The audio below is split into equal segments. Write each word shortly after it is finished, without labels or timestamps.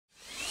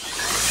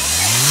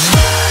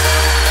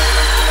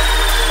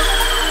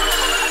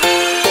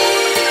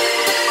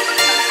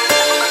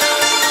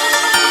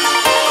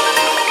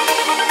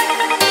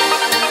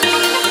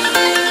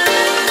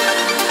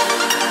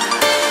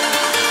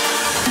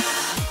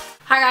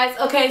Hi guys,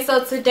 okay,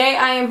 so today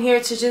I am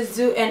here to just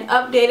do an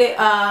updated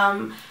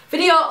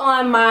video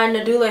on my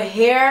Nadula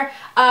hair.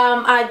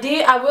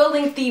 I will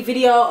link the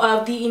video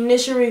of the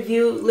initial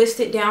review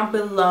listed down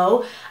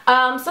below.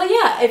 So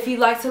yeah, if you'd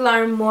like to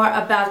learn more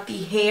about the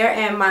hair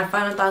and my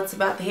final thoughts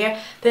about the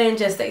hair, then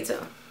just stay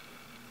tuned.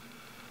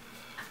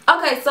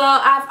 Okay, so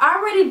I've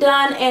already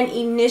done an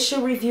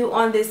initial review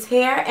on this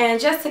hair, and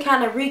just to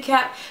kind of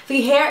recap,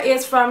 the hair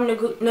is from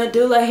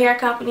Nadula Hair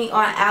Company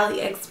on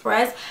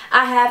AliExpress.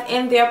 I have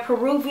in their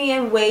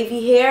Peruvian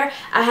wavy hair.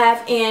 I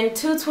have in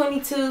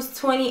 222s,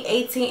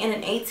 2018, and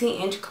an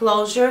 18-inch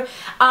closure.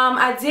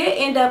 I did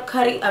end up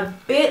cutting a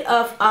bit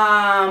of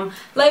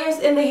layers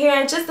in the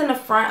hair, just in the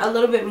front a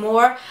little bit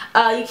more.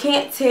 You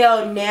can't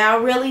tell now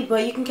really,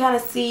 but you can kind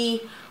of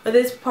see but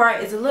this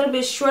part is a little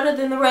bit shorter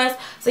than the rest.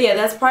 So yeah,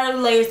 that's part of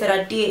the layers that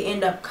I did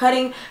end up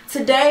cutting.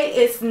 Today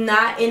it's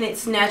not in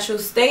its natural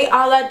state.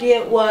 All I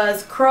did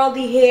was curl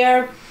the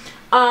hair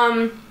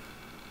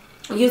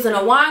using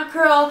a wand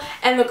curl,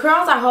 and the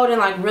curls are holding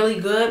like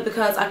really good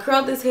because I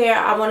curled this hair,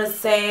 I want to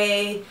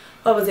say,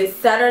 what was it,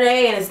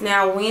 Saturday, and it's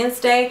now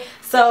Wednesday.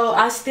 So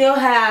I still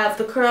have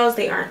the curls.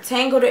 They aren't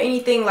tangled or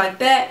anything like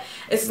that.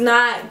 It's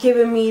not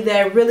giving me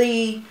that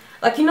really,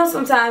 like, you know,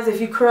 sometimes if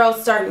you curl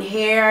certain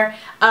hair,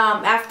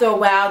 after a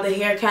while the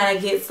hair kind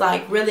of gets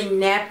like really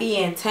nappy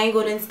and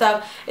tangled and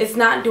stuff. It's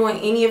not doing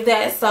any of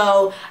that,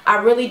 so I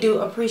really do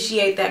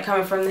appreciate that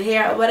coming from the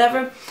hair or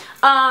whatever.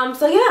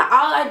 So yeah,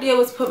 all I did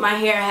was put my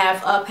hair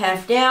half up,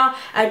 half down.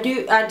 I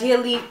did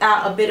leave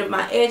out a bit of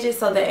my edges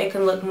so that it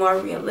can look more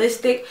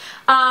realistic.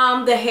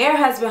 The hair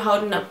has been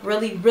holding up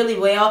really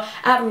well.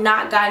 I have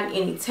not gotten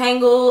any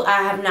tangle.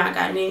 I have not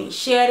gotten any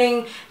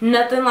shedding,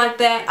 nothing like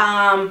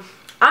that.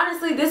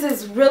 Honestly, this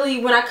is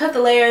really, when I cut the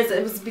layers,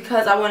 it was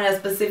because I wanted a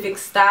specific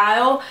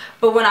style.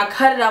 But when I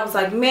cut it, I was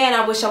like, man,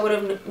 I wish I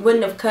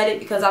wouldn't have cut it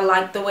because I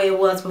liked the way it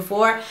was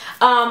before.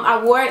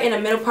 I wore it in the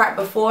middle part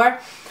before.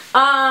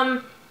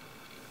 But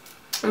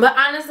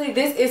honestly,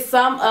 this is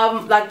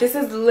this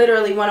is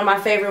literally one of my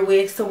favorite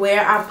wigs to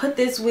wear. I put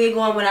this wig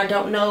on when I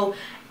don't know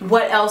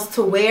what else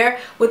to wear.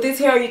 With this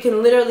hair, you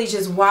can literally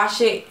just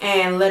wash it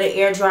and let it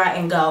air dry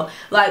and go.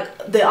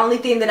 Like, the only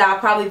thing that I'll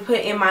probably put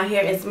in my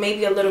hair is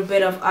maybe a little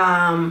bit of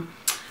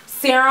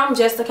serum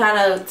just to kind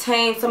of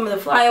tame some of the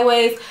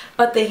flyaways,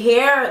 but the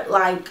hair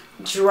like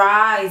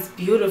dries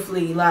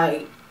beautifully.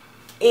 Like,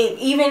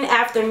 even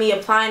after me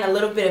applying a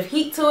little bit of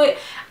heat to it,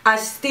 I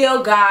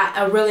still got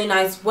a really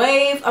nice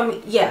wave. A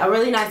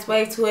really nice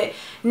wave to it.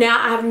 Now,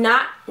 I have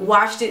not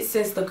washed it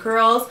since the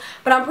curls,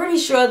 but I'm pretty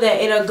sure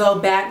that it'll go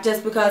back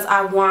just because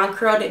I wand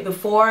curled it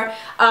before.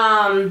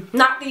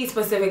 Not these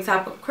specific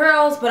type of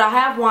curls, but I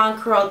have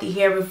wand curled the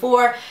hair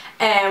before,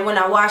 and when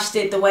I washed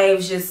it, the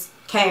waves just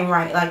came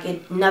right.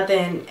 Like,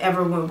 nothing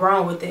ever went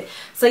wrong with it.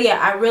 So yeah,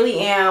 I really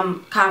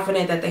am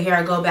confident that the hair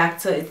will go back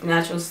to its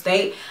natural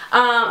state.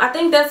 I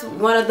think that's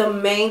one of the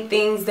main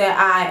things that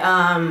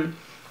I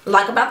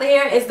like about the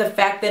hair, is the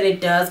fact that it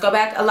does go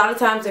back. A lot of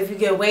times if you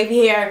get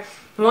wavy hair,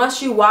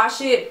 once you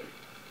wash it,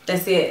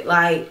 that's it.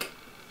 Like,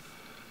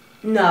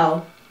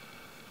 no.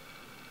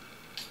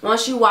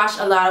 Once you wash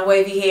a lot of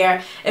wavy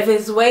hair, if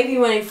it's wavy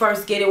when you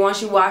first get it,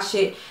 once you wash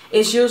it,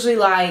 it's usually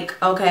like,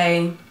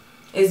 okay,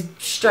 it's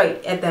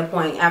straight at that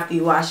point after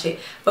you wash it.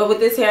 But with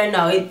this hair,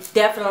 no, it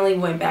definitely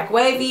went back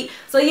wavy.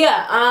 So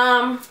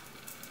yeah,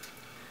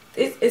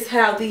 this is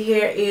how the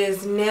hair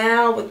is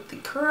now with the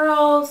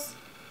curls.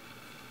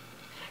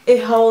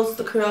 It holds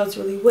the curls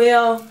really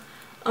well.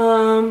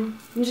 I'm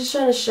just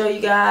trying to show you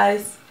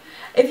guys.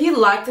 If you'd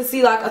like to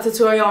see like a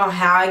tutorial on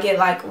how I get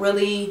like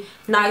really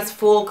nice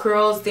full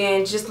curls,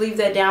 then just leave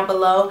that down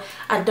below.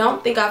 I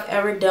don't think I've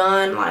ever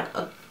done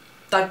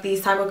like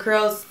these type of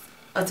curls,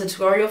 a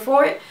tutorial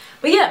for it.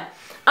 But yeah,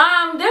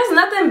 there's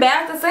nothing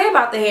bad to say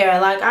about the hair.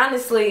 Like,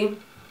 honestly,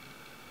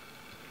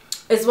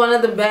 it's one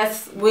of the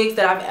best wigs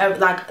that I've ever,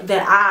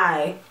 that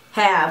I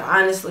have,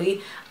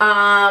 honestly.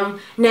 Now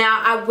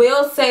I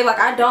will say, like,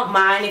 I don't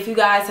mind if you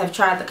guys have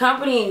tried the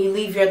company and you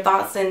leave your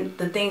thoughts and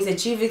the things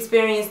that you've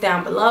experienced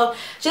down below,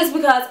 just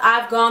because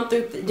I've gone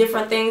through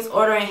different things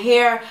ordering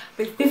hair.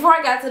 Before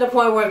I got to the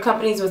point where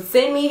companies would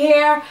send me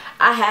hair,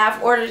 I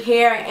have ordered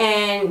hair.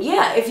 And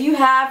yeah, if you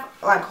have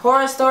like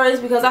horror stories,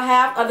 because I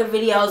have other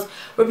videos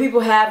where people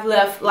have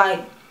left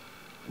like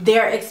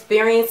their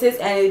experiences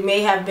and it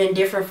may have been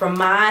different from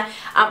mine,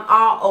 I'm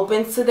all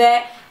open to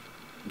that.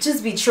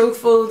 Just be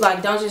truthful.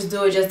 Like, don't just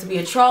do it just to be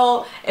a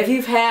troll. If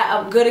you've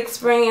had a good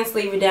experience,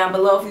 leave it down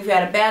below. If you've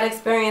had a bad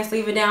experience,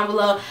 leave it down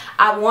below.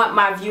 I want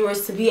my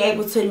viewers to be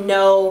able to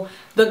know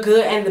the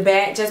good and the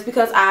bad. Just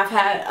because I've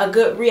had a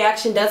good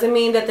reaction doesn't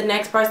mean that the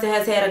next person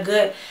has had a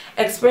good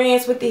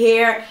experience with the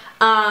hair.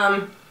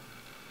 I'm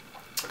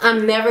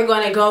never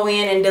going to go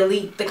in and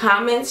delete the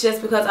comments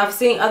just because I've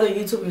seen other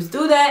YouTubers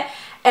do that,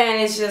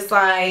 and it's just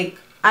like,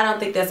 I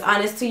don't think that's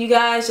honest to you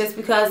guys. Just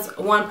because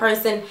one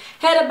person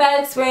had a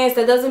bad experience,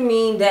 that doesn't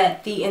mean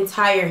that the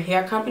entire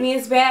hair company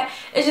is bad.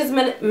 It just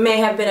may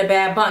have been a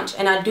bad bunch.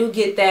 And I do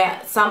get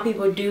that some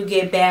people do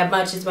get bad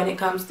bunches when it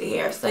comes to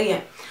hair. So yeah.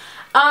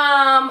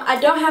 I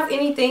don't have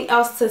anything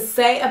else to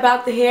say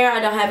about the hair. I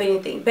don't have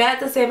anything bad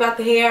to say about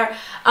the hair.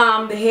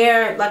 The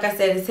hair, like I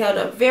said, is held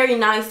up very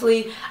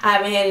nicely. I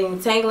haven't had any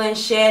tangling,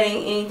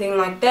 shedding, anything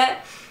like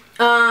that.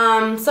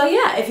 So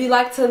yeah, if you'd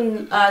like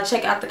to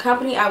check out the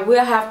company, I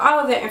will have all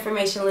of their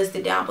information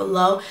listed down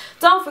below.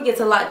 Don't forget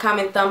to like,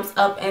 comment, thumbs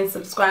up, and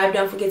subscribe.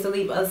 Don't forget to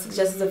leave other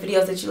suggestions of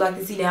videos that you'd like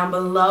to see down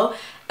below.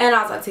 And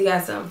I'll talk to you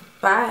guys soon.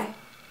 Bye.